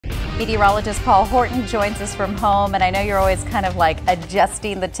Meteorologist Paul Horton joins us from home, and I know you're always kind of like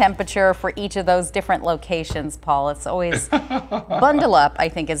adjusting the temperature for each of those different locations, Paul. It's always bundle up, I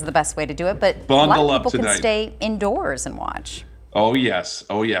think, is the best way to do it, but Bundle a lot up of people tonight. can stay indoors and watch. Oh, yes.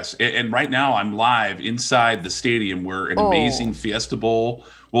 Oh, yes. And right now I'm live inside the stadium where an amazing Oh, Fiesta Bowl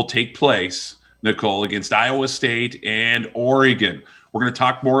will take place, Nicole, against Iowa State and Oregon. We're going to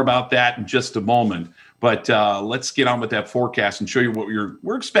talk more about that in just a moment. But let's get on with that forecast and show you what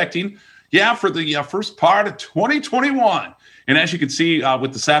we're expecting. Yeah, for the first part of 2021. And as you can see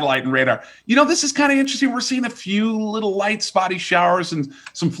with the satellite and radar, this is kind of interesting. We're seeing a few little light, spotty showers and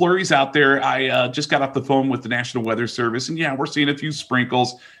some flurries out there. I just got off the phone with the National Weather Service, and yeah, we're seeing a few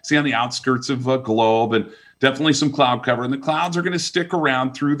sprinkles. See on the outskirts of Globe, and definitely some cloud cover. And the clouds are going to stick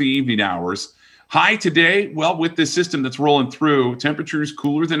around through the evening hours. High today, well, with this system that's rolling through, temperatures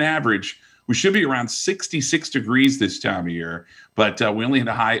cooler than average. We should be around 66 degrees this time of year, but we only hit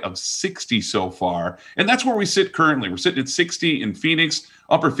a high of 60 so far. And that's where we sit currently. We're sitting at 60 in Phoenix,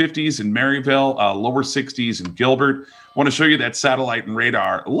 upper 50s in Maryville, lower 60s in Gilbert. I want to show you that satellite and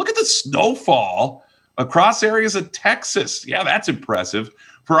radar. Look at the snowfall across areas of Texas. Yeah, that's impressive.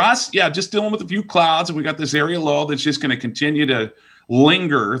 For us, yeah, just dealing with a few clouds, and we got this area low that's just going to continue to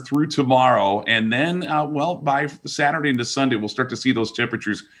linger through tomorrow. And then, by Saturday into Sunday, we'll start to see those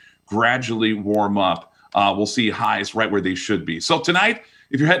temperatures gradually warm up. We'll see highs right where they should be. So tonight,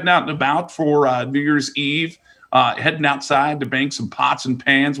 if you're heading out and about for New Year's Eve, heading outside to bang some pots and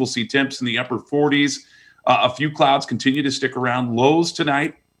pans, we'll see temps in the upper 40s. A few clouds continue to stick around. Lows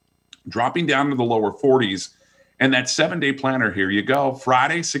tonight dropping down to the lower 40s. And that 7-day planner, here you go.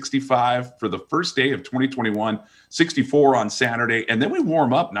 Friday, 65 for the first day of 2021, 64 on Saturday. And then we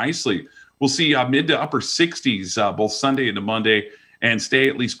warm up nicely. We'll see mid to upper 60s both Sunday into Monday, and stay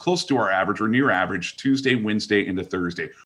at least close to our average or near average Tuesday, Wednesday, into Thursday.